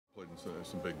played in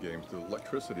some big games. The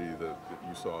electricity that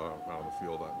you saw out on the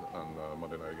field on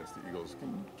Monday night against the Eagles, can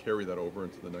you carry that over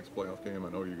into the next playoff game? I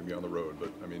know you're going to be on the road,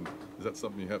 but I mean, is that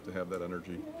something you have to have that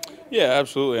energy? Yeah,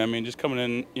 absolutely. I mean, just coming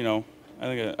in, I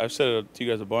think I've said it to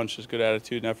you guys a bunch. Just good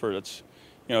attitude and effort. It's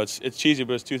cheesy,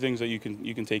 but it's two things that you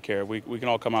can take care of. We can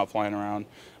all come out flying around,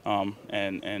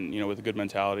 and with a good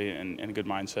mentality and a good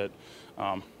mindset.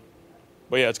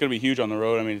 But yeah, it's going to be huge on the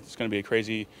road. I mean, it's going to be a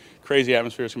crazy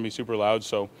atmosphere. It's going to be super loud.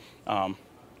 So,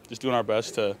 just doing our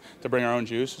best to bring our own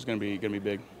juice is going to be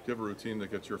big. Do you have a routine that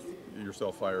gets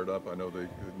yourself fired up? I know the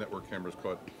network cameras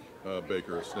caught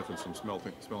Baker sniffing some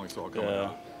smelling salt coming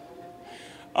out.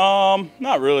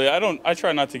 Not really. I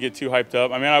try not to get too hyped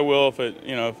up. I mean, I will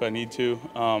if I need to.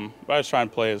 But I just try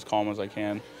and play as calm as I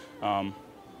can.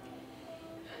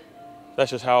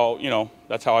 That's just how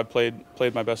that's how I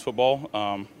played my best football.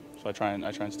 So I try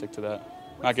and stick to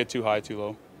that. Not get too high, too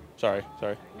low. Sorry. No,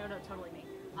 totally me.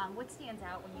 What stands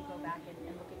out when you go back and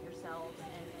look at yourselves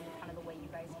and kind of the way you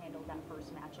guys handled that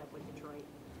first matchup with Detroit?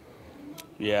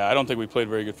 Yeah, I don't think we played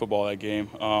very good football that game.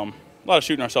 A lot of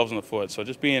shooting ourselves in the foot. So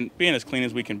just being as clean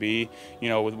as we can be,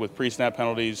 with pre-snap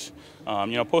penalties.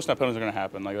 Post-snap penalties are going to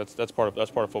happen. Like that's part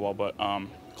of football. But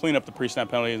clean up the pre-snap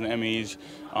penalties and MEs.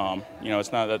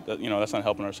 It's not that's not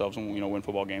helping ourselves when win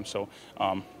football games. So.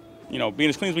 Being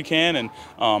as clean as we can and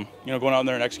going out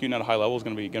there and executing at a high level is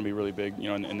going to be really big,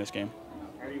 in this game.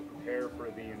 How do you prepare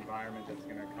for the environment that's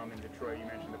going to come in Detroit? You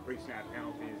mentioned the pre-snap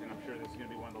penalties, and I'm sure this is going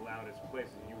to be one of the loudest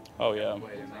places you played in,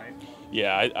 right?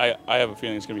 Yeah, I have a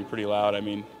feeling it's going to be pretty loud. I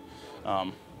mean,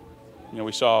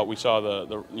 we saw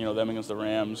them against the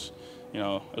Rams. It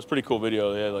was a pretty cool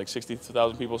video. They had like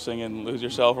 60,000 people singing "Lose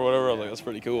Yourself" or whatever. I was like, that's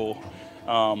pretty cool.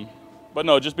 But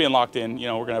no, just being locked in.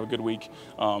 We're gonna have a good week.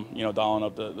 Dialing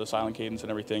up the silent cadence and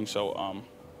everything. So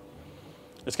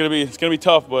it's gonna be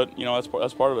tough, but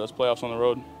that's part of it. That's playoffs on the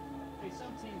road. Hey,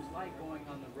 some teams like going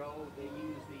on the road. They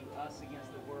use the us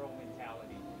against the world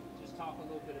mentality. Just talk a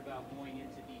little bit about going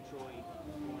into Detroit,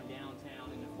 going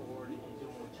downtown in the Ford, and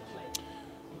doing what you say.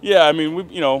 Yeah, I mean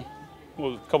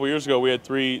a couple years ago we had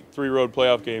three road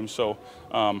playoff games. So.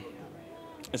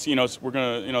 We're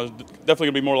gonna definitely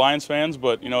gonna be more Lions fans,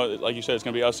 but like you said, it's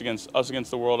gonna be us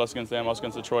against the world, us against them, us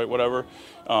against Detroit, whatever.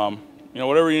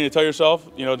 Whatever you need to tell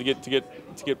yourself, to get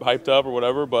hyped up or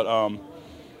whatever. But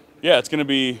yeah, it's gonna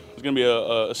be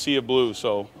a sea of blue.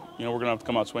 So we're gonna have to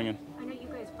come out swinging. I know you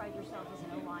guys pride yourself as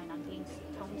an O-line on being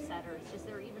tone setters. Is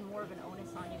there even more of an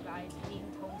onus on you guys being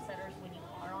tone setters when you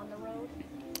are on the road?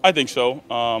 I think so.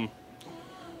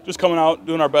 Just coming out,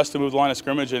 doing our best to move the line of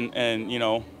scrimmage, and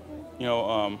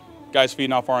guys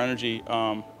feeding off our energy,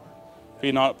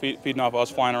 feeding off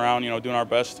us flying around, doing our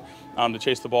best to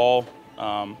chase the ball.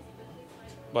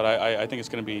 But I think it's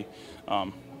going to be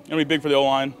big for the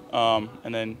O-line,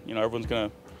 and then everyone's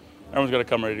going to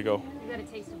come ready to go. You got a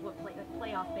taste of what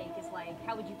playoff bake is like.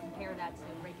 How would you compare that to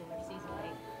regular season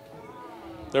bake?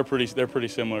 They're pretty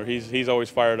similar. He's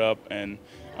always fired up, and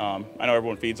I know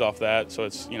everyone feeds off that. So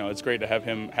it's great to have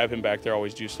him back there,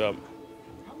 always juiced up.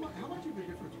 How much of a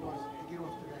difference was to get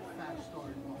off to that fast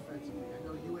start offensively? I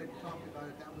know you had talked about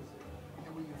it.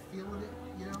 And were you feeling it?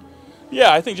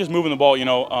 Yeah, I think just moving the ball.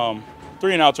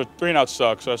 Three and outs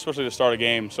suck. So especially to start a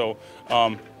game. So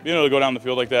being able to go down the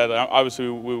field like that, obviously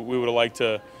we would have liked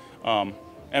to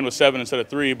end with 7 instead of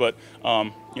 3. But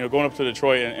going up to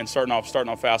Detroit and starting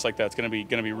off fast like that, it's going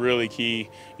to be really key.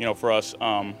 For us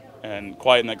and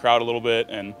quieting that crowd a little bit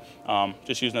and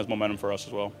just using that as momentum for us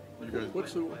as well.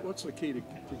 What's the key to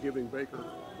giving Baker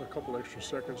a couple extra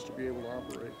seconds to be able to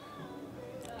operate?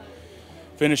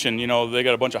 Finishing, they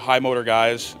got a bunch of high motor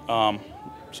guys, so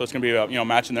it's going to be about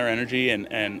matching their energy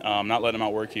and not letting them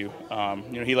outwork you.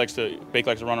 Baker likes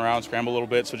to run around, scramble a little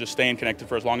bit, so just staying connected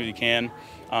for as long as you can.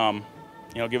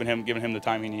 Giving him the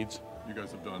time he needs. You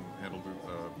guys have handled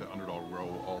the underdog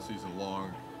role all season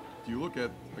long. Do you look at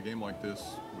a game like this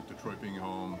with Detroit being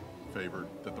home favored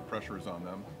that the pressure is on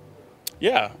them?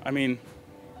 Yeah, I mean,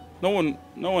 no one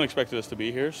expected us to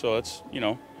be here, so it's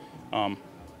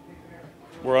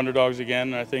we're underdogs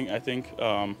again. I think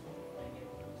so.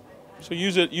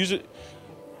 Use it.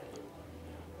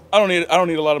 I don't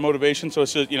need a lot of motivation, so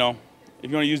it's just if you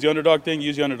want to use the underdog thing,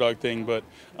 use the underdog thing. But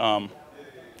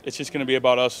it's just going to be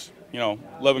about us,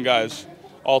 11 guys,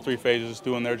 all 3 phases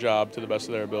doing their job to the best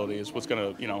of their ability is what's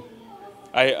going to you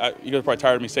guys are probably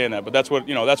tired of me saying that, but that's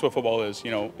what football is.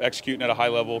 Executing at a high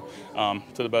level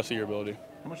to the best of your ability.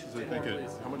 How much do you think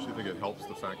it helps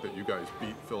the fact that you guys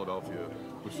beat Philadelphia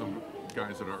with some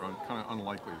guys that are kind of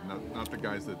unlikely, not the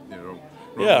guys that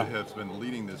have been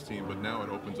leading this team, but now it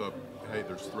opens up. Hey,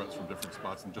 there's threats from different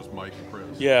spots than just Mike and Chris.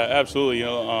 Yeah, absolutely.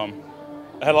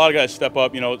 had a lot of guys step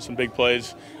up. You know, some big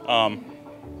plays. A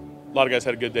lot of guys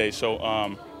had a good day. So,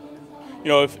 you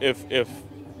know, if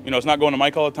you know, it's not going to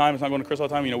Mike all the time, it's not going to Chris all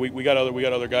the time. You know, we got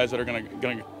other guys that are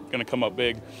gonna come up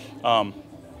big.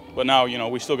 But now, you know,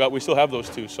 we still have those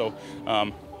two. So,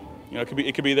 you know,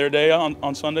 it could be their day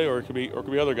on Sunday, or it could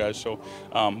be other guys. So,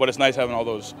 but it's nice having all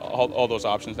those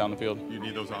options down the field. You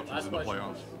need those options in the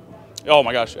playoffs. Oh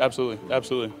my gosh, absolutely,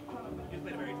 absolutely. You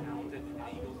played a very talented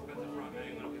Eagles defensive front. Now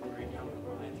you went up against a very talented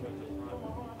Lions defensive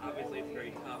front. Obviously, it's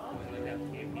very tough when like that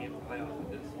game playoffs. But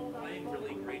this playing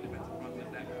really great defensive front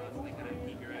like that constantly kind of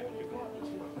keep your attitude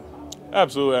going.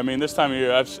 Absolutely. I mean, this time of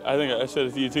year, I think I said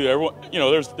it to you too. Everyone, you know,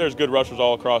 there's good rushers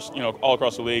all across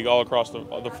the league, all across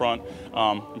the front.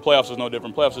 And playoffs is no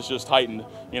different. Playoffs is just heightened.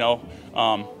 You know,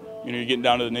 you're getting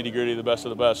down to the nitty gritty, the best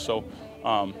of the best. So,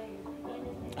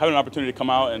 having an opportunity to come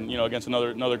out and, you know, against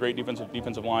another great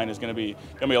defensive line is going to be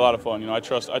a lot of fun. You know, I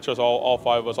trust all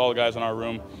five of us, all the guys in our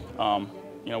room.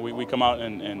 You know, we come out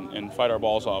and fight our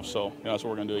balls off. So, you know, that's what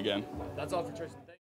we're going to do again. That's all for Tristan.